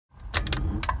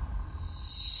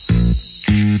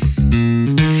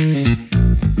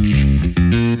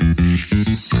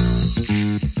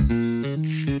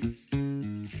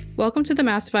Welcome to the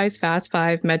Massifies Fast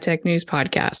 5 MedTech News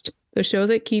Podcast, the show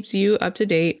that keeps you up to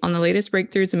date on the latest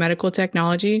breakthroughs in medical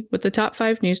technology with the top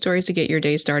 5 news stories to get your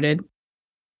day started.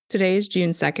 Today is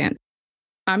June 2nd.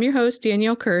 I'm your host,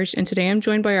 Danielle Kirsh, and today I'm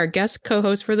joined by our guest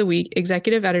co-host for the week,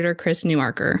 Executive Editor Kirsh and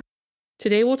Newmarker.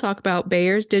 Today we'll talk about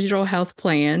Bayer's digital health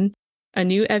plan, a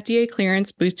new FDA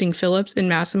clearance boosting Philips and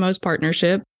Masimo's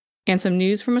partnership, and some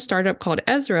news from a startup called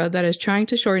Ezra that is trying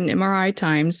to shorten MRI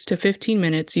times to 15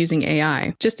 minutes using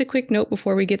AI. Just a quick note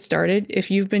before we get started,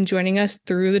 if you've been joining us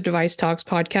through the Device Talks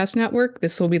podcast network,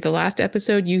 this will be the last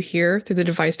episode you hear through the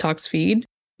Device Talks feed.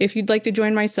 If you'd like to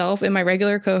join myself and my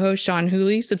regular co-host Sean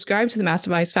Hooley, subscribe to the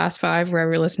Massifies Fast 5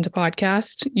 wherever you listen to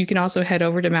podcasts. You can also head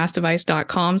over to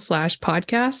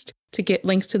massivice.com/podcast to get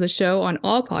links to the show on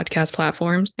all podcast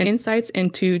platforms and insights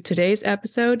into today's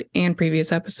episode and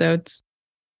previous episodes.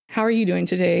 How are you doing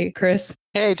today, Chris?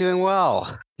 Hey, doing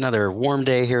well. Another warm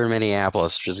day here in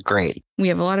Minneapolis, which is great. We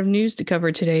have a lot of news to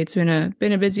cover today. It's been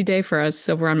a busy day for us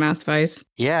over on Massifies.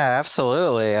 Yeah,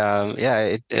 absolutely.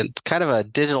 It's kind of a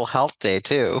digital health day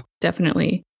too.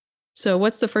 Definitely. So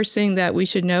what's the first thing that we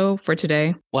should know for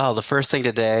today? Well, the first thing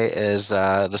today is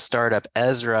the startup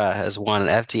Ezra has won an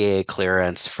FDA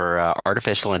clearance for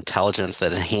artificial intelligence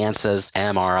that enhances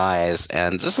MRIs.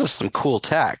 And this is some cool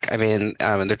tech. I mean,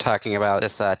 they're talking about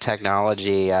this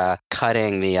technology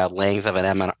cutting the length of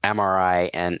an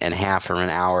MRI in half from an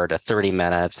hour to 30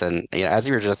 minutes. And as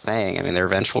you were just saying, I mean, their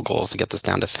eventual goal is to get this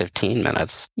down to 15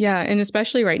 minutes. Yeah, and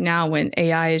especially right now when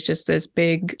AI is just this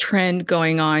big trend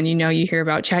going on, you hear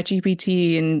about ChatGPT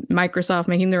and Microsoft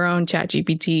making their own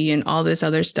ChatGPT and all this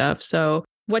other stuff. So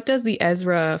what does the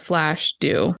Ezra Flash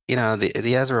do?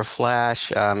 The Ezra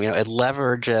Flash, it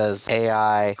leverages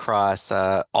AI across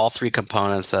all three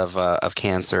components of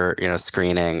cancer,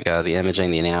 screening, the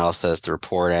imaging, the analysis, the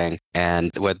reporting.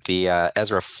 And what the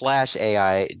Ezra Flash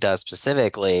AI does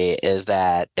specifically is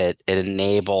that it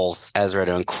enables Ezra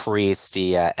to increase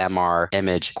the MR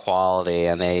image quality.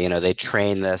 And they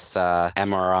train this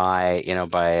MRI,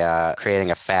 by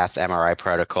creating a fast MRI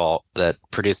protocol that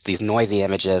produced these noisy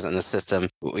images, and the system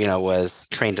was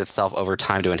trained itself over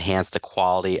time to enhance the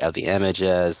quality of the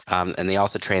images. And they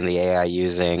also trained the AI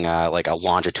using like a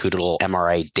longitudinal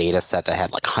MRI data set that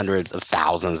had like hundreds of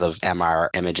thousands of MR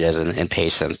images in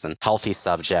patients and healthy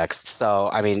subjects.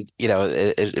 So, I mean,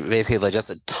 it basically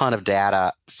just a ton of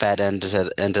data fed into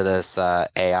this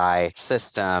AI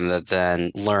system that then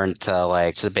learned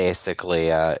to basically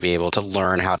be able to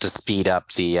learn how to speed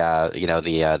up the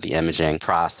imaging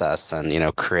process and,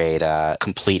 create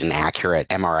complete and accurate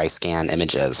MRI scan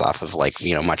images off of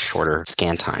much shorter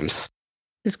scan times.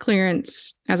 This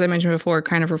clearance, as I mentioned before,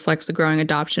 kind of reflects the growing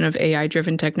adoption of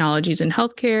AI-driven technologies in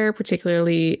healthcare,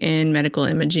 particularly in medical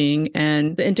imaging,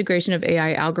 and the integration of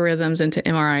AI algorithms into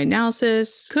MRI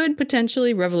analysis could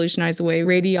potentially revolutionize the way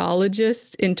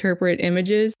radiologists interpret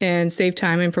images and save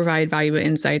time and provide valuable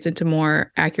insights into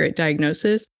more accurate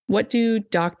diagnosis. What do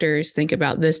doctors think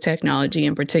about this technology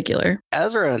in particular?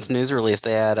 Ezra, in its news release,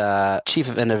 they had Chief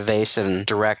of Innovation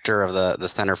Director of the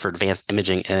Center for Advanced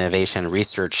Imaging Innovation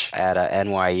Research at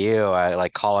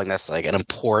NYU, calling this like an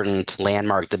important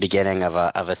landmark, the beginning of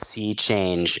a sea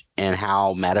change in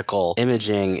how medical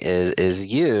imaging is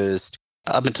used.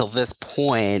 Up until this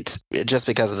point, just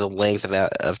because of the length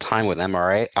of time with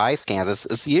MRI scans,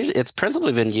 it's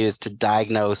principally been used to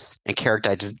diagnose and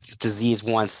characterize disease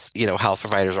once health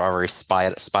providers already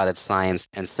spotted signs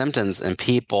and symptoms in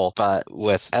people. But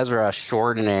with Ezra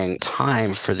shortening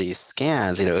time for these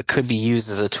scans, it could be used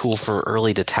as a tool for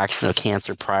early detection of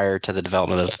cancer prior to the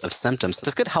development of symptoms.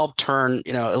 This could help turn,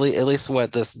 at least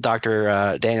what this Dr.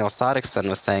 Danielle Sodikson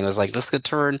was saying was this could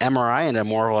turn MRI into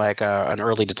more like an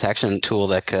early detection tool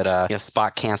that could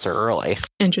spot cancer early.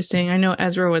 Interesting. I know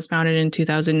Ezra was founded in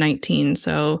 2019,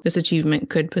 so this achievement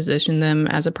could position them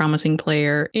as a promising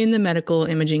player in the medical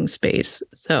imaging space.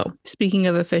 So speaking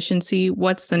of efficiency,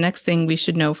 what's the next thing we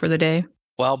should know for the day?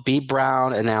 Well,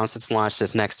 Braun announced it's launched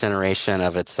its next generation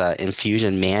of its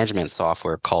infusion management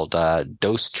software called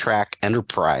DoseTrac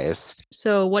Enterprise.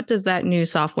 So what does that new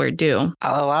software do? It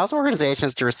allows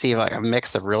organizations to receive a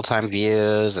mix of real-time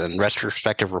views and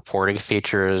retrospective reporting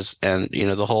features. And,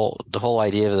 the whole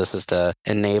idea of this is to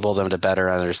enable them to better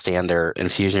understand their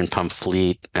infusion pump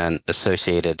fleet and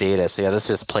associated data. So, this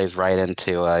just plays right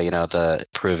into, the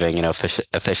proving,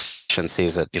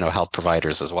 efficiencies at, health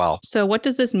providers as well. So what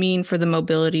does this mean for the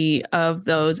mobility of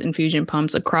those infusion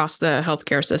pumps across the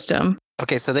healthcare system?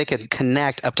 Okay, so they could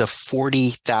connect up to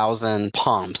 40,000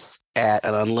 pumps at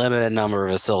an unlimited number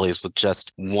of facilities with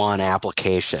just one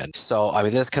application. So, I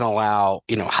mean, this can allow,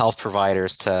 health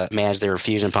providers to manage their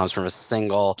infusion pumps from a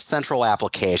single central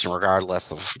application,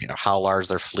 regardless of, how large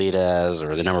their fleet is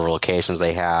or the number of locations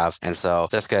they have. And so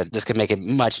this could make it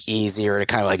much easier to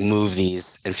kind of like move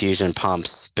these infusion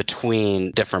pumps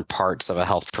between different parts of a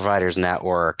health provider's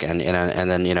network and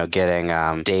then, getting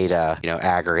data,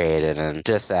 aggregated and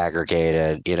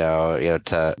disaggregated,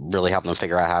 to really help them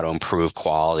figure out how to improve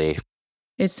quality.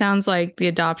 It sounds like the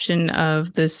adoption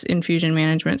of this infusion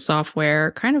management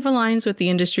software kind of aligns with the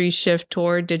industry's shift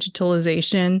toward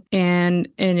digitalization and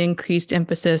an increased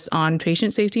emphasis on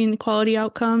patient safety and quality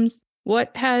outcomes.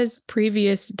 What has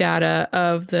previous data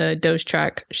of the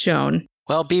DoseTrac shown?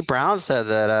 Well, Braun said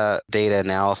that data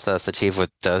analysis achieved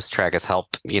with DoseTrac has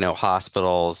helped,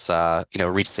 hospitals,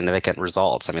 reach significant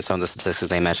results. I mean, some of the statistics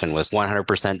they mentioned was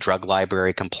 100% drug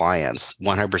library compliance,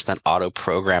 100%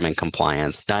 auto-programming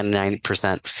compliance,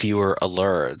 99% fewer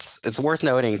alerts. It's worth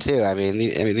noting, too. I mean,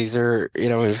 these are,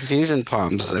 infusion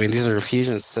pumps. I mean, these are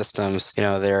infusion systems.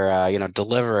 They're,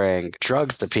 delivering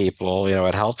drugs to people,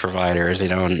 at health providers,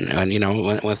 and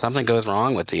when something goes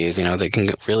wrong with these, they can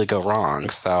really go wrong.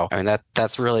 So, I mean,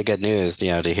 that's really good news,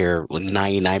 to hear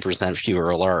 99% fewer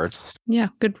alerts. Yeah,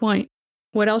 good point.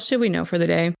 What else should we know for the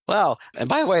day? Well, and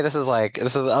by the way, this is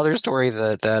the other story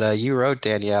that you wrote,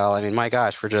 Danielle. I mean, my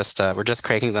gosh, we're just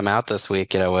cranking them out this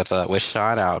week, with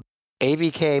Sean out.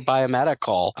 ABK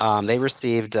Biomedical, they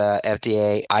received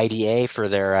FDA IDA for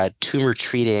their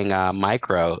tumor-treating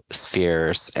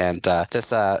microspheres. And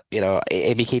this,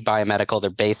 ABK Biomedical,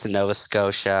 they're based in Nova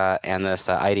Scotia, and this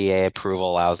IDA approval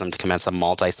allows them to commence a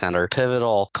multi-center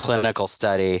pivotal clinical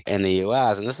study in the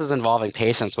U.S. And this is involving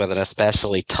patients with an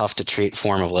especially tough-to-treat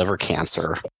form of liver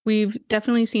cancer. We've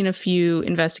definitely seen a few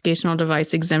investigational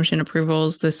device exemption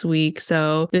approvals this week,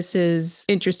 so this is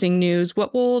interesting news.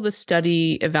 What will the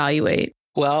study evaluate?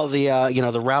 Well,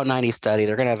 the Route 90 study,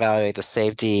 they're going to evaluate the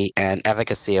safety and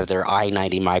efficacy of their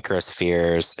I-90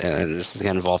 microspheres. And this is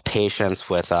going to involve patients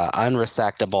with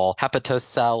unresectable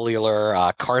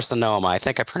hepatocellular carcinoma. I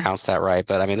think I pronounced that right.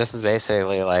 But I mean, this is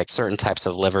basically like certain types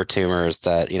of liver tumors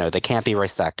that, they can't be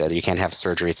resected. You can't have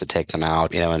surgeries to take them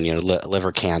out, and,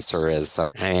 liver cancer is,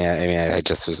 I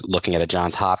just was looking at a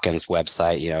Johns Hopkins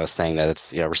website, saying that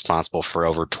it's, responsible for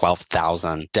over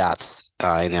 12,000 deaths in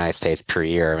the United States per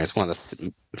year. I mean, it's one of the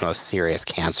most serious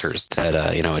cancers that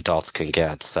adults can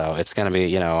get. So it's going to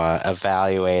be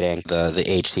evaluating the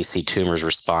HCC tumors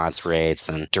response rates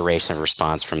and duration of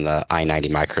response from the I-90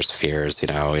 microspheres.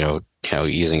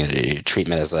 Using a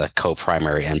treatment as a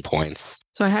co-primary endpoints.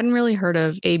 So I hadn't really heard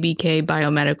of ABK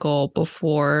Biomedical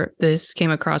before this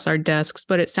came across our desks,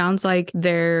 but it sounds like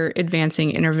they're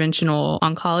advancing interventional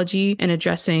oncology and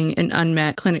addressing an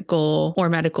unmet clinical or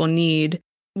medical need.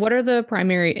 What are the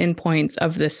primary endpoints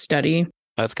of this study?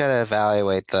 It's going to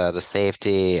evaluate the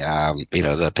safety,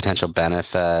 the potential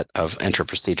benefit of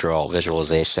intraprocedural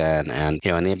visualization and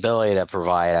the ability to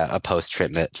provide a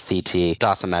post-treatment CT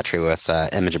dosimetry with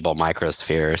imageable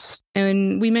microspheres.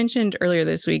 And we mentioned earlier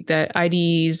this week that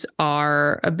IDEs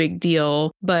are a big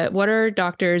deal, but what are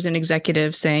doctors and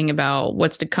executives saying about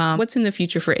what's to come? What's in the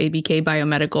future for ABK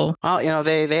Biomedical? Well,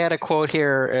 they had a quote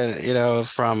here,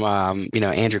 from,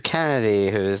 Andrew Kennedy,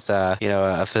 who's,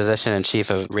 a physician and chief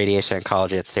of radiation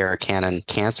oncology at Sarah Cannon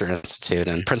Cancer Institute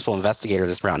and principal investigator of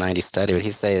this Route 90 study.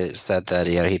 He said that,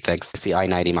 he thinks the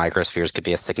I-90 microspheres could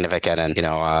be a significant and,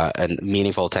 a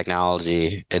meaningful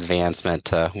technology advancement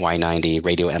to Y-90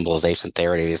 radioembolization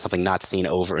therapy is something not seen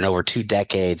in over 2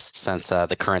 decades since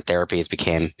the current therapies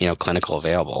became, clinical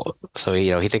available. So,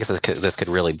 he thinks this could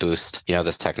really boost,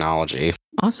 this technology.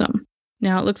 Awesome.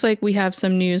 Now it looks like we have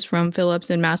some news from Philips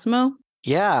and Masimo.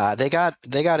 Yeah, they got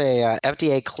a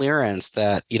FDA clearance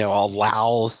that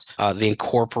allows the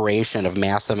incorporation of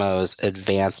Masimo's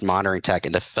advanced monitoring tech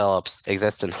into Philips'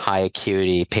 existing high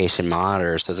acuity patient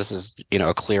monitors. So this is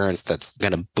a clearance that's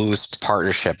going to boost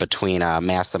partnership between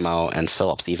Masimo and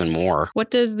Philips even more.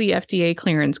 What does the FDA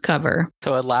clearance cover?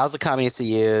 So it allows the companies to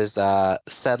use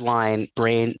SedLine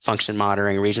brain function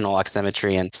monitoring, regional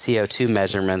oximetry, and CO2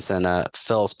 measurements in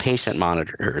Philips patient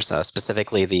monitors,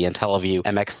 specifically the IntelliVue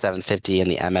MX750 and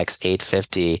the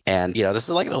MX850. And, this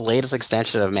is like the latest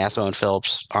extension of Masimo and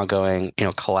Philips' ongoing,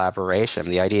 collaboration.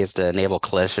 The idea is to enable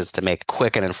clinicians to make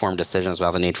quick and informed decisions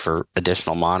without the need for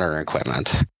additional monitoring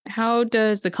equipment. How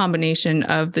does the combination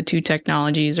of the two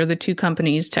technologies or the two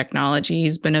companies'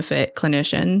 technologies benefit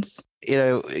clinicians?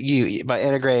 you by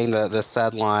integrating the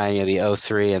SED line, the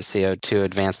O3 and CO2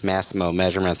 advanced Massimo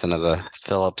measurements into the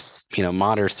Philips,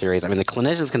 monitor series. I mean, the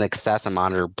clinicians can access and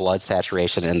monitor blood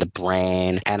saturation in the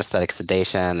brain, anesthetic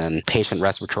sedation, and patient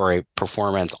respiratory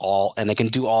performance, and they can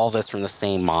do all this from the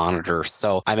same monitor.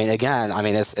 So, I mean, again,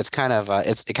 it's kind of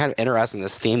interesting,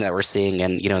 this theme that we're seeing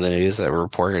in the news that we're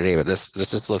reporting today. But this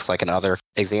just looks like another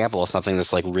example of something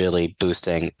that's like really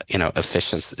boosting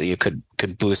efficiency. You could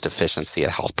boost efficiency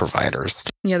at health providers.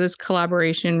 Yeah, this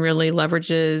collaboration really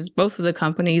leverages both of the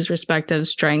companies' respective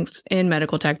strengths in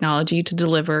medical technology to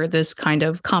deliver this kind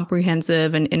of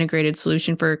comprehensive and integrated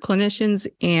solution for clinicians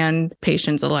and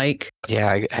patients alike.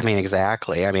 Yeah, I mean,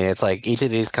 exactly. I mean, it's like each of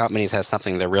these companies has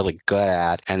something they're really good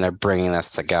at, and they're bringing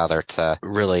this together to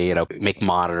really, make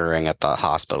monitoring at the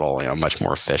hospital, much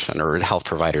more efficient, or health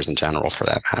providers in general, for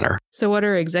that matter. So what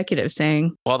are executives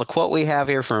saying? Well, the quote we have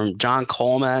here from John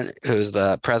Coleman, who's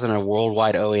the president of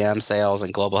worldwide OEM sales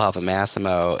and global health at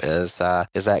Massimo, is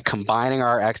that combining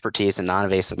our expertise in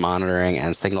non-invasive monitoring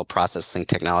and signal processing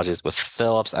technologies with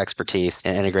Philips' expertise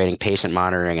in integrating patient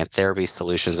monitoring and therapy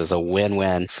solutions is a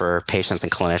win-win for patients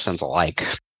and clinicians alike.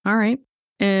 All right.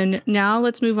 And now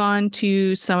let's move on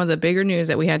to some of the bigger news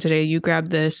that we had today. You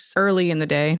grabbed this early in the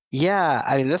day. Yeah,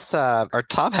 I mean, this our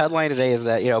top headline today is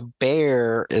that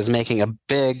Bayer is making a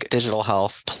big digital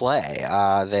health play.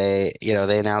 They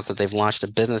announced that they've launched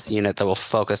a business unit that will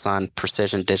focus on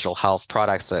precision digital health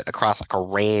products across like a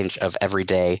range of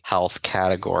everyday health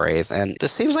categories. And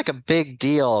this seems like a big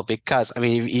deal because, I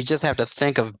mean, you just have to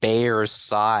think of Bayer's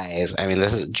size. I mean,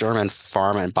 this is German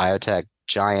pharma and biotech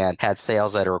giant, had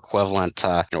sales that are equivalent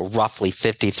to roughly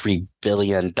 $53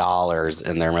 billion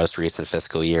in their most recent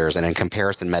fiscal years. And in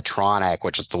comparison, Medtronic,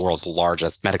 which is the world's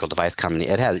largest medical device company,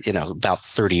 it had about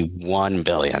 $31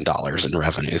 billion in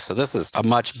revenue. So this is a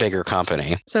much bigger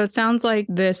company. So it sounds like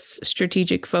this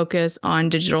strategic focus on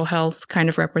digital health kind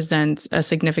of represents a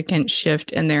significant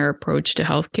shift in their approach to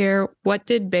healthcare. What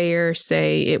did Bayer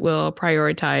say it will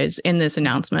prioritize in this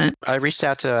announcement? I reached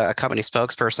out to a company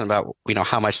spokesperson about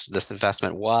how much this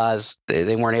investment was.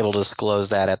 They weren't able to disclose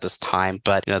that at this time,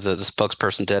 but the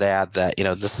spokesperson did add that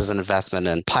this is an investment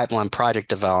in pipeline project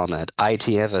development, IT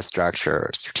infrastructure,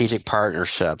 strategic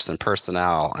partnerships, and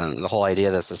personnel. And the whole idea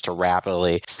of this is to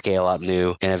rapidly scale up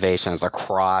new innovations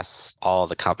across all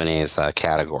the company's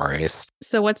categories.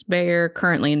 So what's Bayer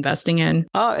currently investing in?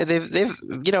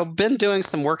 They've been doing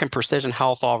some work in precision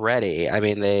health already. I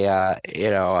mean, they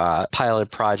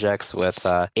piloted projects with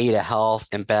Ada Health,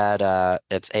 embed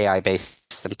its AI-based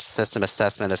system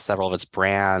assessment of several of its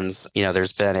brands.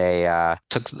 There's been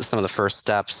took some of the first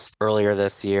steps earlier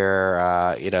this year,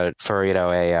 for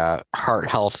a heart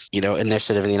health,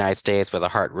 initiative in the United States with a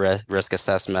heart risk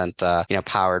assessment,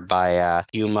 powered by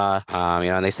Huma.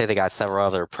 And they say they got several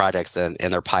other projects in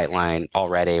their pipeline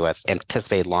already with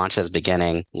anticipated launches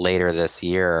beginning later this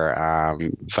year.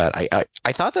 But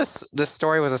I thought this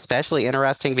story was especially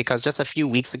interesting because just a few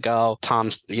weeks ago,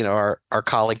 Tom, our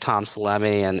colleague Tom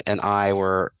Salemi and I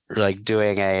were like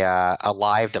doing a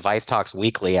live Device Talks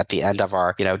weekly at the end of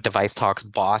our Device Talks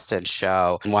Boston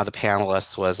show, and one of the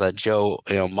panelists was Joe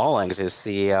Mullings, who's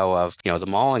CEO of the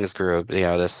Mullings Group,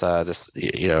 this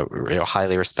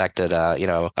highly respected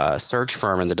search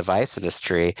firm in the device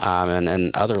industry,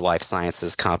 and other life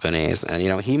sciences companies.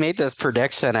 And he made this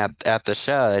prediction at the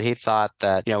show that he thought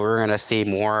that we were going to see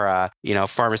more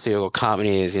pharmaceutical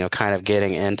companies kind of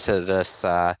getting into this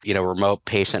remote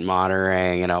patient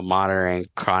monitoring, monitoring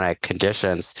chronic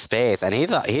conditions space, and he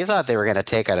thought they were going to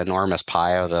take an enormous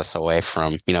pie of this away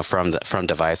from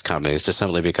device companies just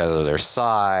simply because of their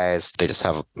size. They just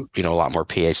have a lot more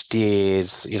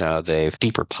PhDs. They have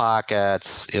deeper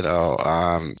pockets.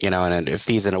 And it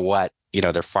feeds into what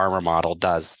their pharma model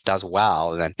does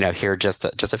well. And then here just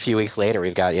a few weeks later,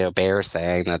 we've got Bayer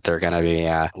saying that they're going to be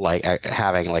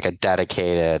having like a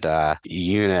dedicated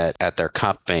unit at their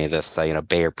company, this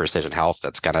Bayer Precision Health,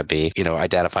 that's going to be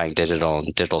identifying digital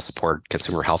support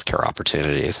consumer healthcare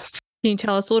opportunities. Can you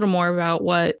tell us a little more about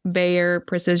what Bayer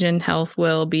Precision Health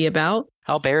will be about?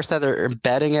 Bayer said they're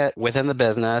embedding it within the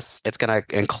business. It's going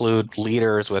to include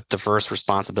leaders with diverse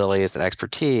responsibilities and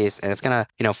expertise, and it's going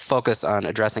to, focus on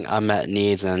addressing unmet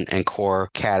needs and core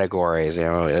categories.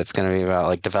 It's going to be about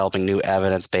like developing new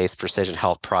evidence-based precision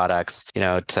health products,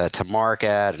 to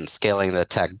market and scaling the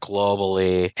tech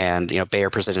globally. And, Bayer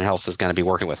Precision Health is going to be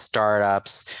working with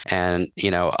startups and,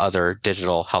 other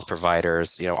digital health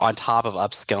providers, on top of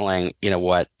upskilling,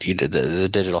 what the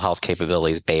digital health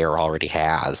capabilities Bayer already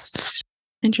has.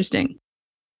 Interesting.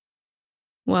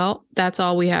 Well, that's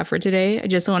all we have for today. I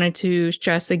just wanted to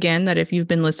stress again that if you've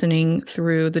been listening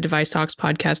through the Device Talks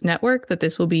podcast network, that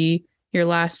this will be your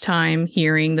last time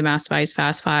hearing the Mass Device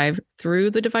Fast 5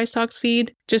 through the Device Talks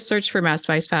feed, just search for Mass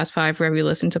Device Fast 5 wherever you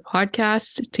listen to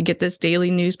podcasts to get this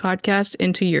daily news podcast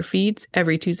into your feeds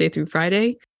every Tuesday through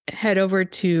Friday. Head over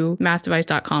to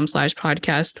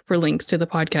massdevice.com/podcast for links to the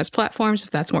podcast platforms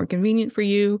if that's more convenient for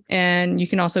you. And you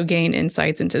can also gain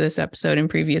insights into this episode and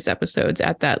previous episodes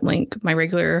at that link. My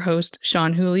regular host,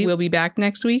 Sean Hooley, will be back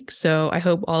next week. So I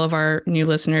hope all of our new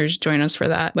listeners join us for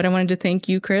that. But I wanted to thank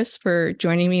you, Chris, for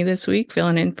joining me this week,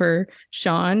 filling in for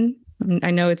Sean.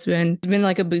 I know it's been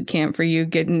like a boot camp for you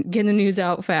getting the news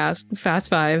out fast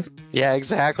 5. Yeah,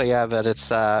 exactly. Yeah, but it's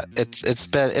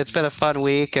been a fun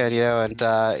week, and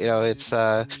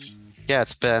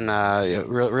it's been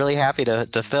really happy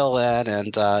to fill in,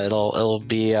 and it'll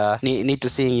be neat to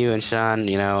seeing you and Sean,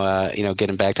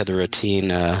 getting back to the routine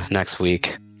next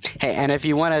week. Hey, and if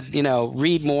you want to,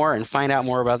 read more and find out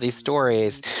more about these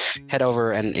stories, head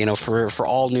over and, for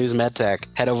all news medtech,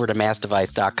 head over to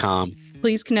massdevice.com.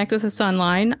 Please connect with us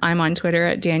online. I'm on Twitter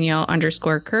at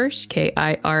Danielle_Kirsh,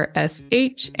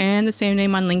 Kirsh, and the same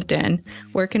name on LinkedIn.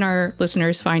 Where can our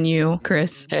listeners find you,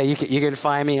 Chris? Hey, you can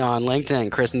find me on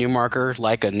LinkedIn, Kirsh and Newmarker,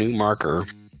 like a new marker.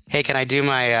 Hey, can I do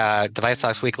my Device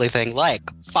Talks Weekly thing? Like,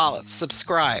 follow,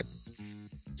 subscribe.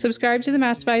 Subscribe to the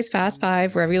Mass Device Fast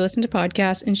 5 wherever you listen to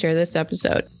podcasts and share this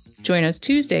episode. Join us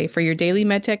Tuesday for your daily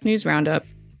MedTech News Roundup.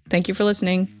 Thank you for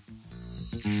listening.